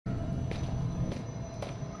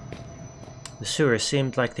The sewer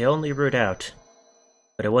seemed like the only route out.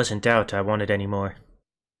 But it wasn't doubt I wanted anymore.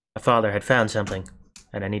 My father had found something,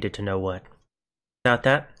 and I needed to know what. Without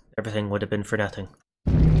that, everything would have been for nothing.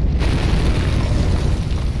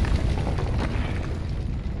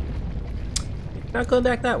 Not going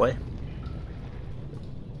back that way.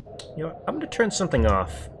 You know what? I'm gonna turn something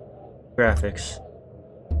off. Graphics.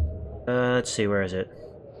 Let's see, where is it?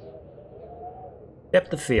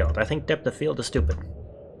 Depth of field. I think depth of field is stupid.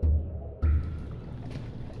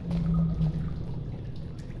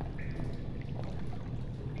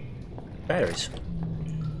 Batteries.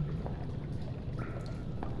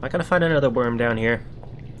 Am I gonna find another worm down here?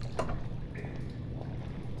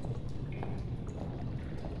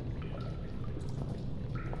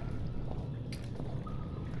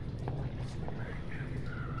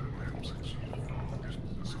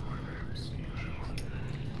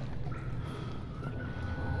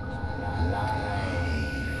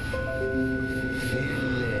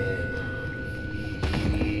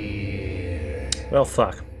 Well,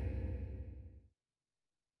 fuck.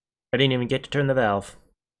 I didn't even get to turn the valve.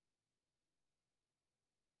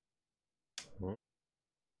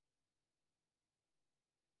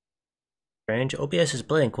 Strange. OBS is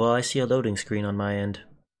blank while I see a loading screen on my end.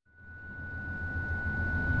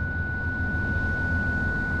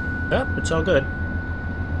 Oh, it's all good.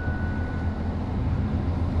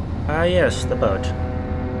 Ah yes, the boat.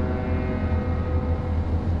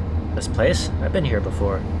 This place? I've been here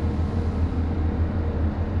before.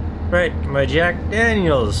 Right, my Jack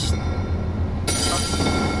Daniels!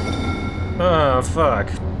 Oh, fuck.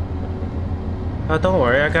 Oh, don't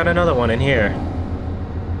worry, I got another one in here.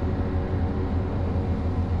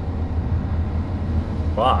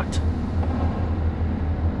 Locked.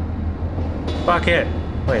 Bucket!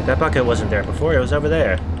 Wait, that bucket wasn't there before, it was over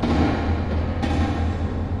there.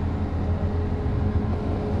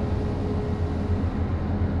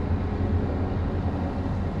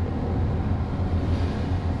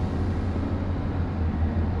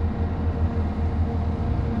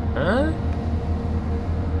 Huh?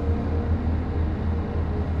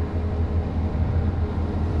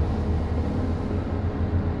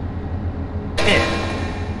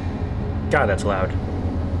 God, that's loud.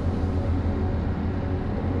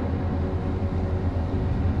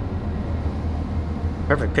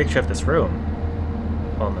 Perfect picture of this room.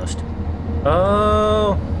 Almost.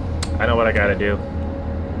 Oh, I know what I gotta do.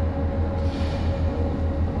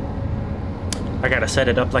 I gotta set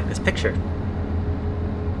it up like this picture.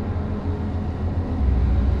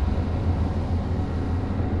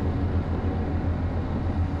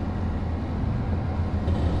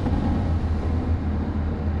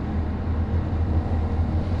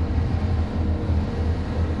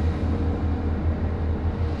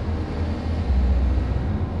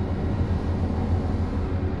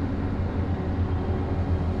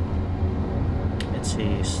 Let's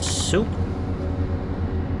see, soup.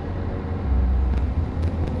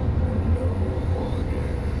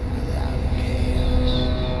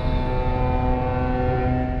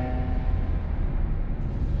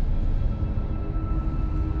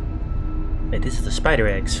 Wait, this is the spider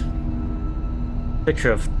eggs.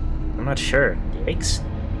 Picture of, I'm not sure, the eggs?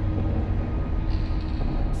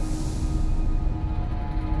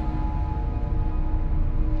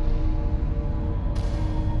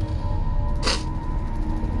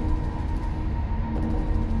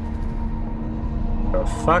 The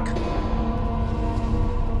fuck?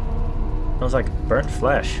 Smells like burnt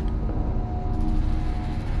flesh.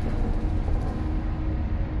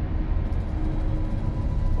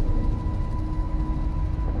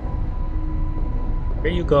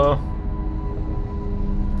 Here you go.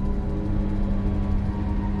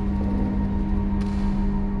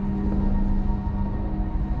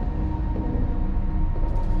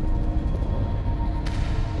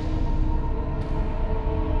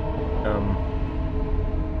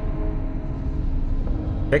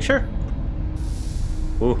 Picture?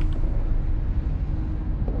 Ooh.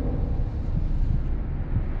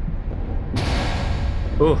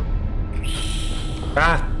 Ooh.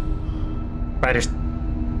 Ah! Spiders.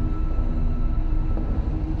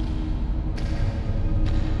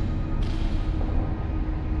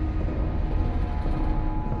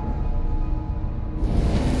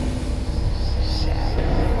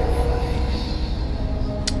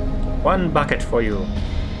 One bucket for you.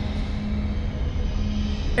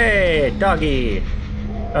 Hey, doggy.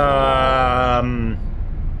 Uh,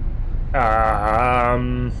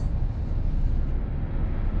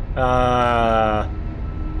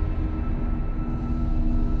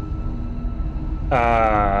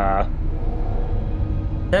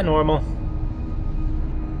 is that normal?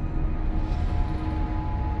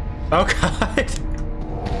 Oh god.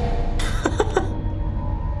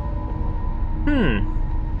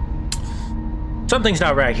 Something's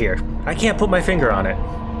not right here. I can't put my finger on it.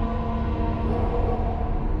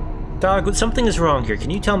 Dog, something is wrong here. Can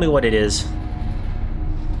you tell me what it is?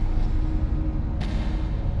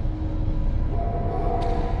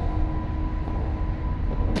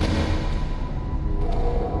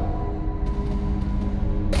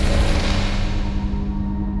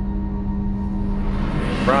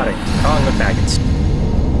 Rotting. Calling the faggots.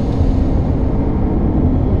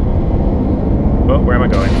 Oh, where am I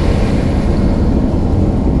going?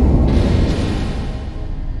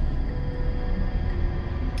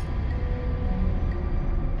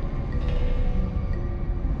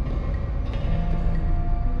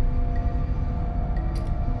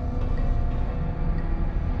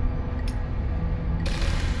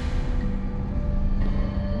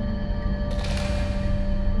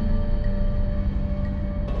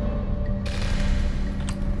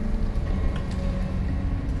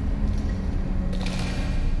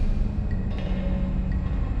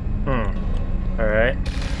 Alright.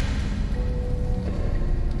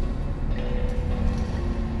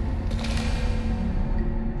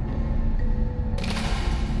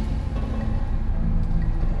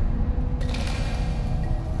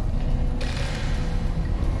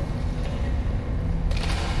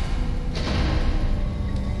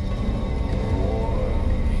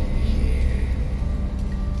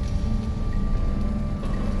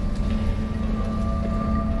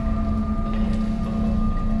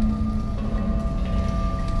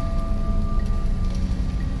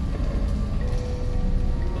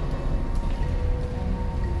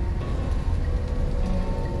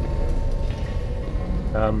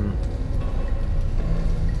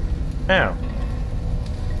 Now.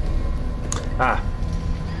 Ah.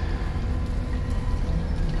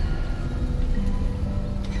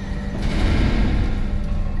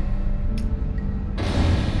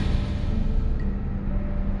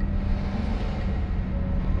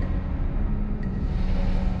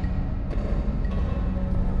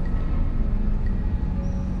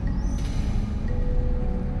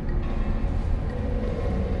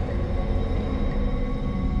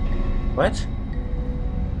 What?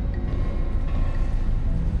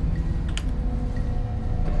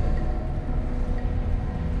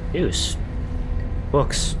 Use.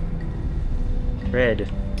 Books.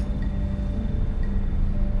 Red.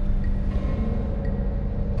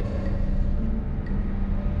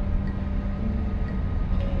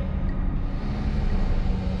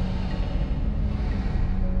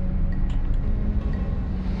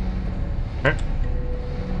 Huh?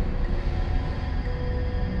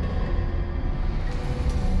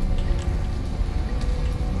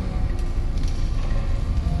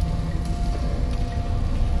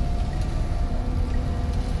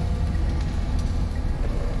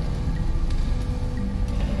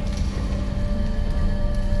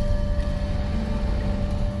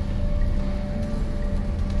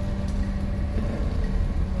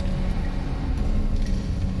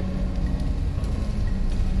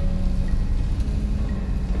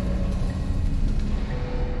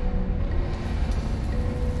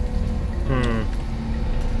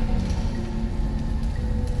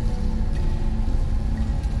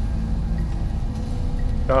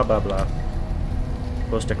 Blah blah blah.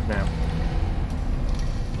 We'll stick now.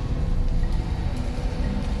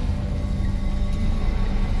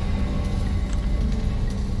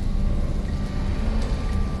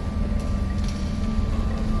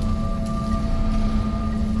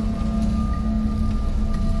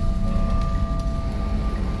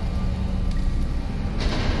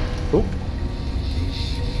 Oop.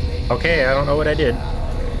 Okay, I don't know what I did.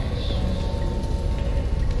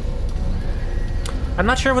 I'm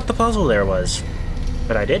not sure what the puzzle there was,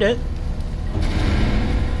 but I did it.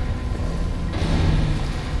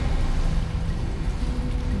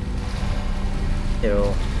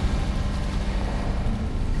 Ew.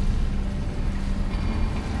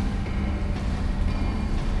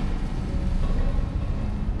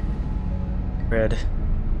 Red.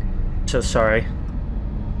 So sorry.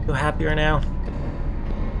 Feel happier now?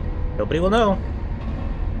 Nobody will know.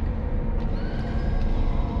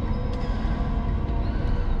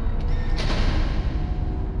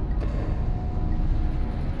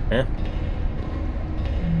 Eh?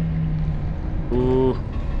 Ooh.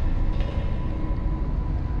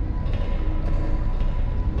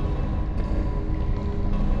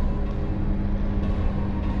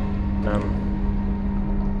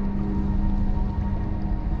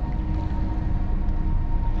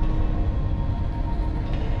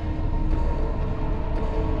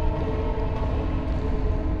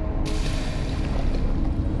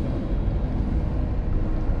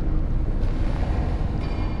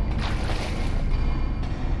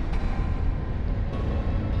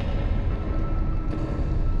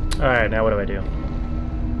 Alright, now what do I do?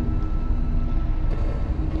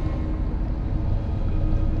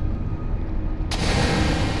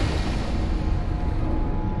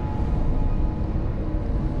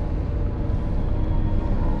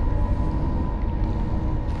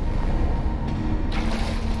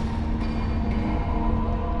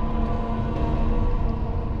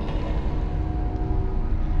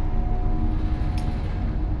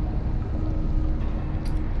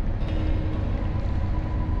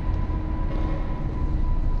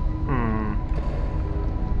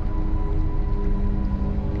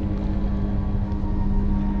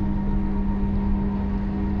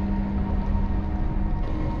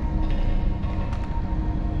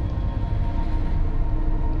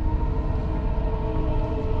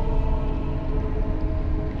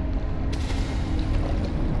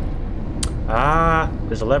 Ah,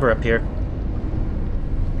 there's a lever up here.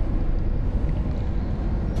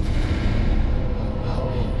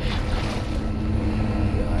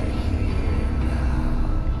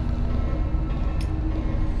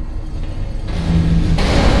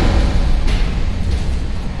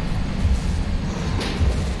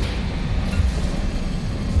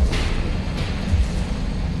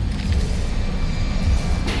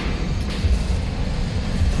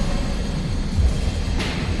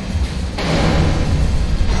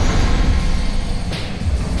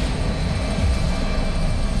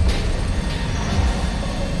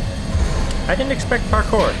 I didn't expect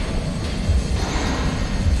parkour.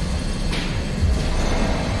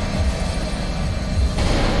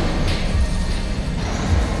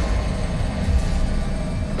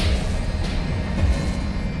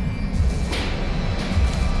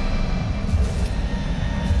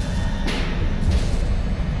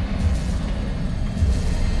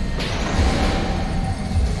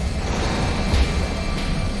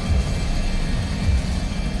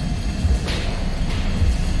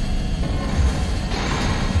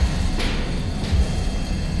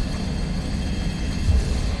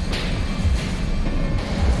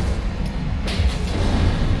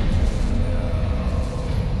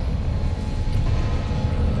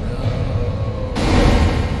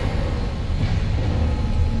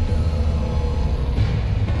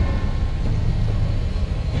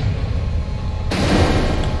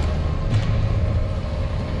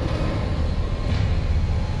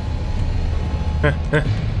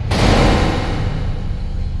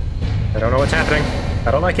 I don't know what's happening.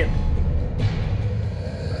 I don't like it.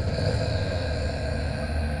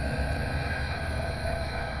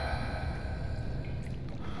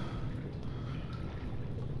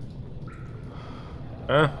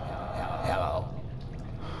 Hello.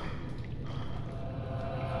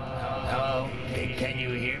 Hello? Can you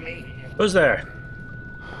hear me? Who's there?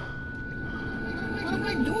 What am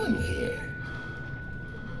I doing here?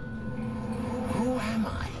 Who am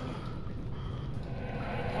I?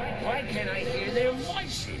 Why can't I hear their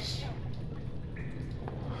voices?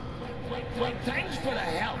 Well, thanks for the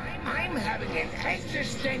help. I'm having an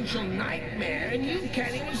existential nightmare and you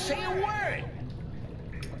can't even say a word.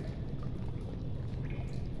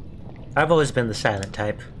 I've always been the silent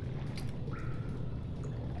type.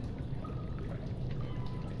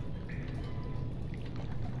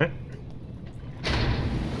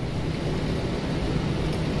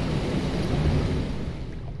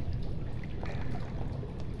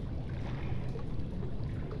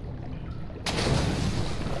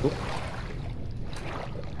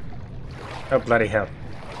 Oh, bloody hell.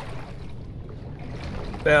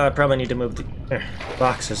 Well, I probably need to move the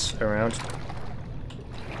boxes around.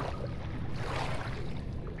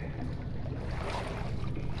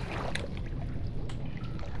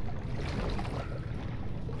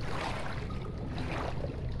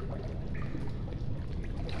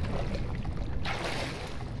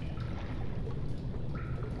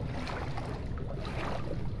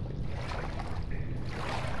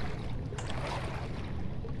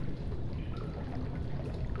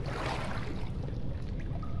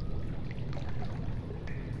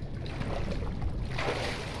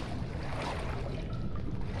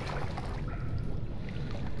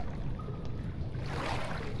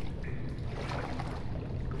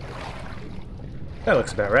 That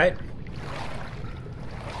looks about right.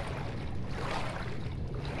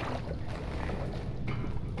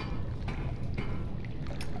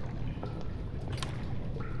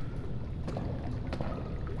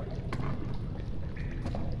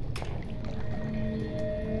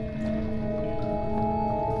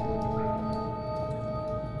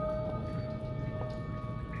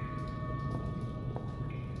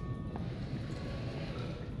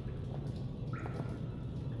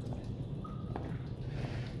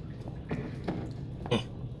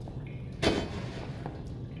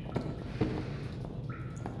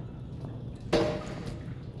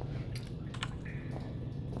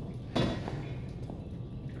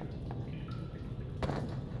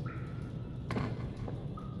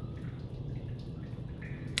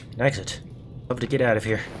 An exit. Love to get out of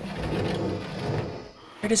here.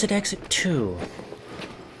 Where does it exit to?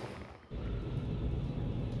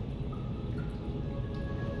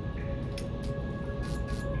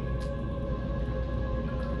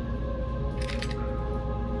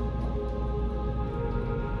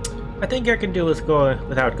 I think I can do with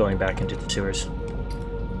without going back into the sewers.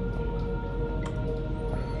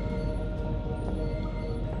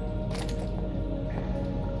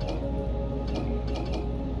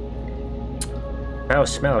 Foul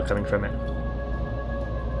smell coming from it.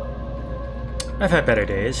 I've had better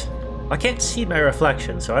days. I can't see my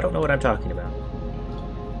reflection, so I don't know what I'm talking about.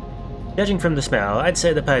 Judging from the smell, I'd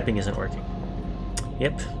say the piping isn't working.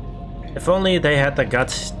 Yep. If only they had the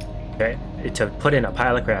guts to put in a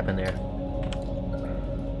pile of crap in there.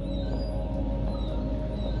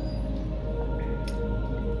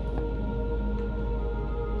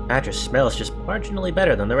 Mattress smells just marginally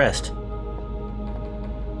better than the rest.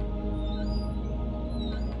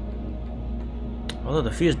 Although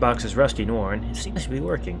the fuse box is rusty and worn, it seems to be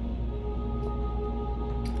working.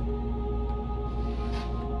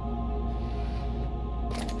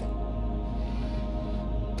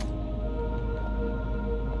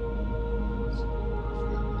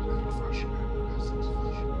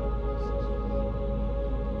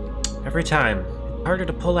 Every time, it's harder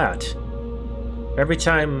to pull out. Every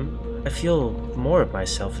time, I feel more of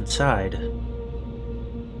myself inside.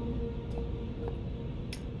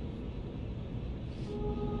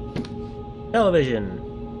 Television.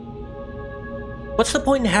 What's the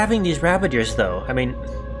point in having these Ravagers, though? I mean,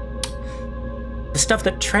 the stuff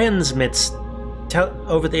that transmits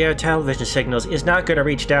over-the-air television signals is not going to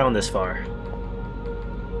reach down this far.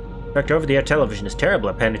 In fact, over-the-air television is terrible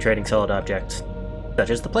at penetrating solid objects, such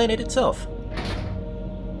as the planet itself.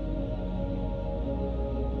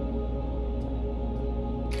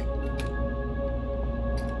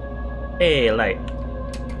 Hey, light.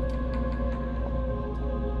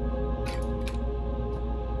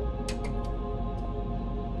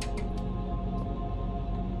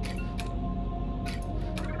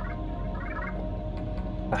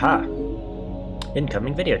 Aha!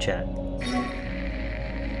 Incoming video chat.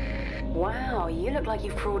 Wow, you look like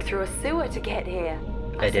you've crawled through a sewer to get here.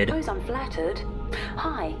 I did. suppose I'm flattered.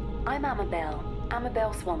 Hi, I'm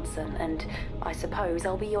Amabel Swanson, and I suppose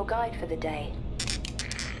I'll be your guide for the day.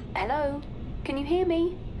 Hello? Can you hear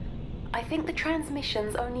me? I think the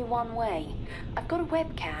transmission's only one way. I've got a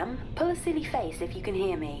webcam. Pull a silly face if you can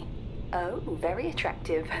hear me. Oh, very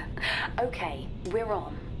attractive. Okay, we're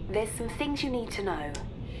on. There's some things you need to know.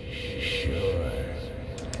 Sure.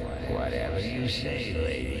 Whatever you say,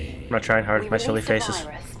 lady. I'm not trying hard with my silly released a faces.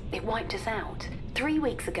 virus. It wiped us out. 3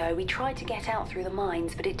 weeks ago, we tried to get out through the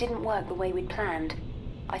mines, but it didn't work the way we'd planned.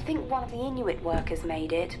 I think one of the Inuit workers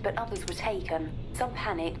made it, but others were taken. Some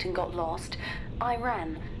panicked and got lost. I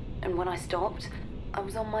ran, and when I stopped, I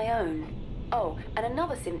was on my own. Oh, and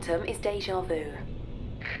another symptom is déjà vu.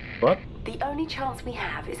 What? The only chance we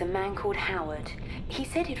have is a man called Howard. He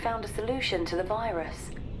said he'd found a solution to the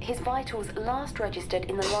virus. His vitals last registered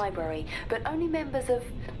in the library, but only members of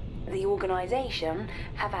the organization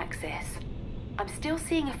have access. I'm still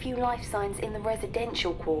seeing a few life signs in the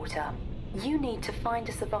residential quarter. You need to find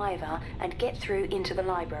a survivor and get through into the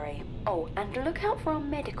library. Oh, and look out for our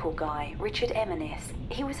medical guy, Richard Eminis.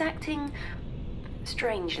 He was acting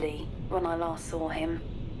strangely when I last saw him.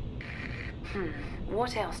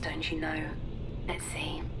 What else don't you know? Let's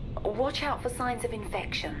see. Watch out for signs of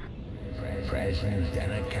infection. Present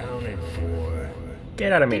and accounted for.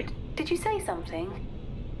 Get out of me. Did you say something?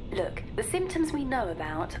 Look, the symptoms we know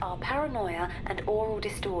about are paranoia and oral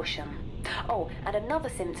distortion. Oh, and another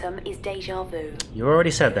symptom is déjà vu. You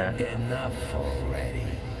already said that. Enough already.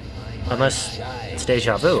 Unless it's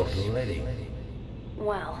déjà vu.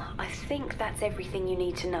 Well, I think that's everything you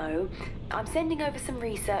need to know. I'm sending over some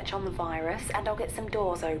research on the virus, and I'll get some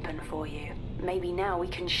doors open for you. Maybe now we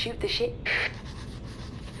can shoot the shit.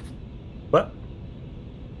 What?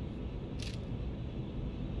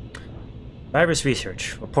 Virus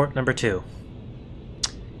research, report number 2.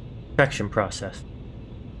 Infection process.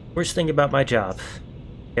 Worst thing about my job.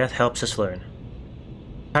 Death helps us learn.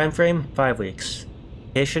 Time frame, 5 weeks.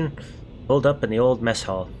 Location, holed up in the old mess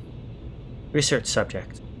hall. Research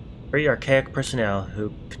subject. 3 archaic personnel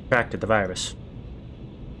who contracted the virus.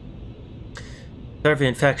 With every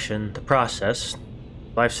infection, the process,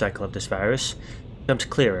 life cycle of this virus, becomes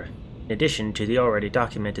clearer. In addition to the already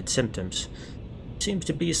documented symptoms, there seems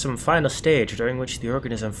to be some final stage during which the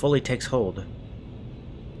organism fully takes hold.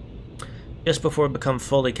 Just before it becomes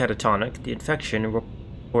fully catatonic, the infection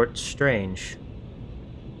reports strange,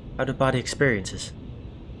 out-of-body experiences.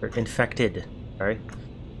 Or infected, sorry.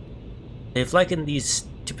 They've likened these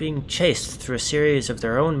to being chased through a series of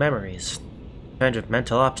their own memories, a kind of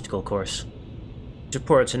mental obstacle course.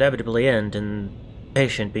 Reports inevitably end in the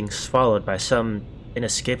patient being swallowed by some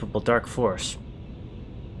inescapable dark force,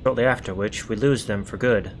 shortly after which we lose them for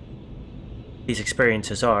good. These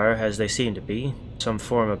experiences are, as they seem to be, some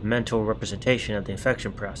form of mental representation of the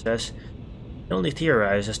infection process, and only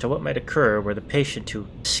theorize as to what might occur were the patient to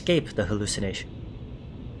escape the hallucination.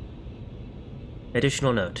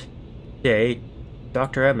 Additional note. Today,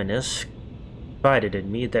 Dr. Eminis confided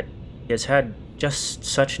in me that he has had just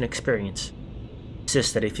such an experience. He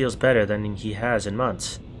insists that he feels better than he has in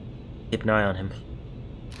months. Keep an eye on him.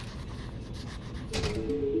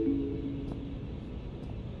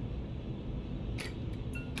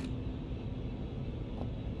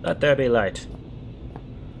 Let there be light.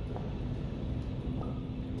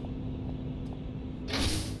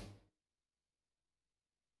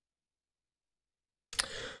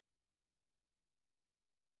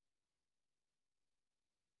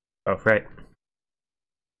 Oh, right.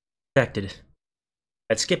 Detected.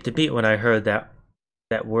 I'd skipped a beat when I heard that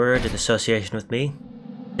word in association with me.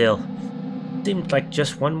 Still, it seemed like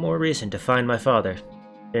just one more reason to find my father.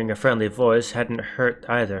 Hearing a friendly voice hadn't hurt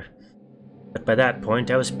either. But by that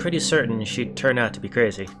point, I was pretty certain she'd turn out to be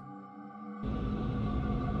crazy.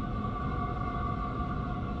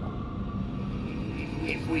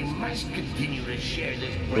 If we must continue to share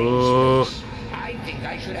this Ooh. brain space, I think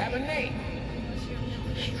I should have a name.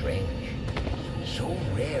 Strange. So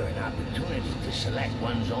rare an opportunity to select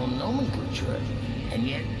one's own nomenclature, and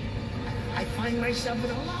yet I find myself at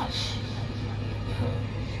a loss.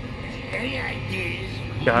 Any ideas?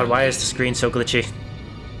 God, why is the screen so glitchy?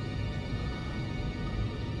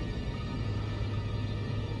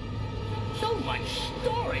 So much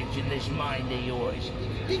storage in this mind of yours.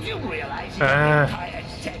 Did you realize there's an entire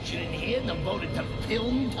section in here devoted to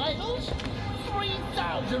film titles?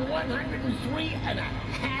 3,103 and a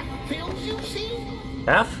half films you've seen?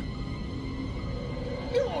 Half?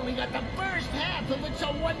 You only got the first half of It's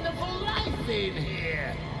a Wonderful Life in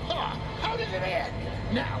here. Huh, how did it end?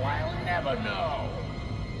 Now I'll never know.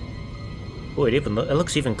 Oh, it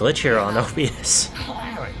looks even glitchier on OBS.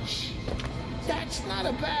 Clarence, that's not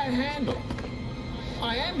a bad handle.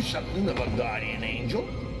 I am something of a guardian angel.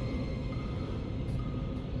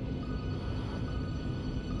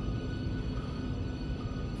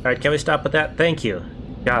 Alright, can we stop with that? Thank you.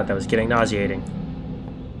 God, that was getting nauseating.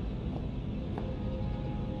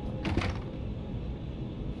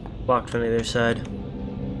 Blocked from the other side.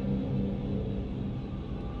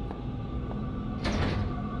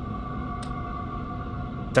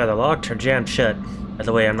 It's either locked or jammed shut.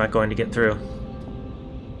 Either way, I'm not going to get through.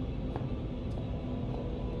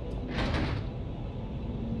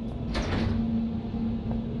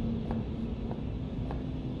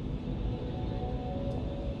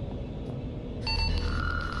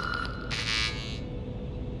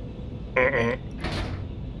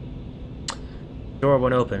 Door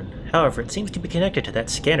won't open. However, it seems to be connected to that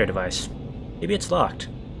scanner device. Maybe it's locked.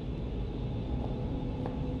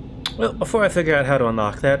 Well, before I figure out how to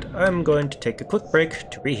unlock that, I'm going to take a quick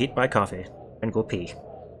break to reheat my coffee and go pee.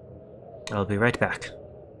 I'll be right back.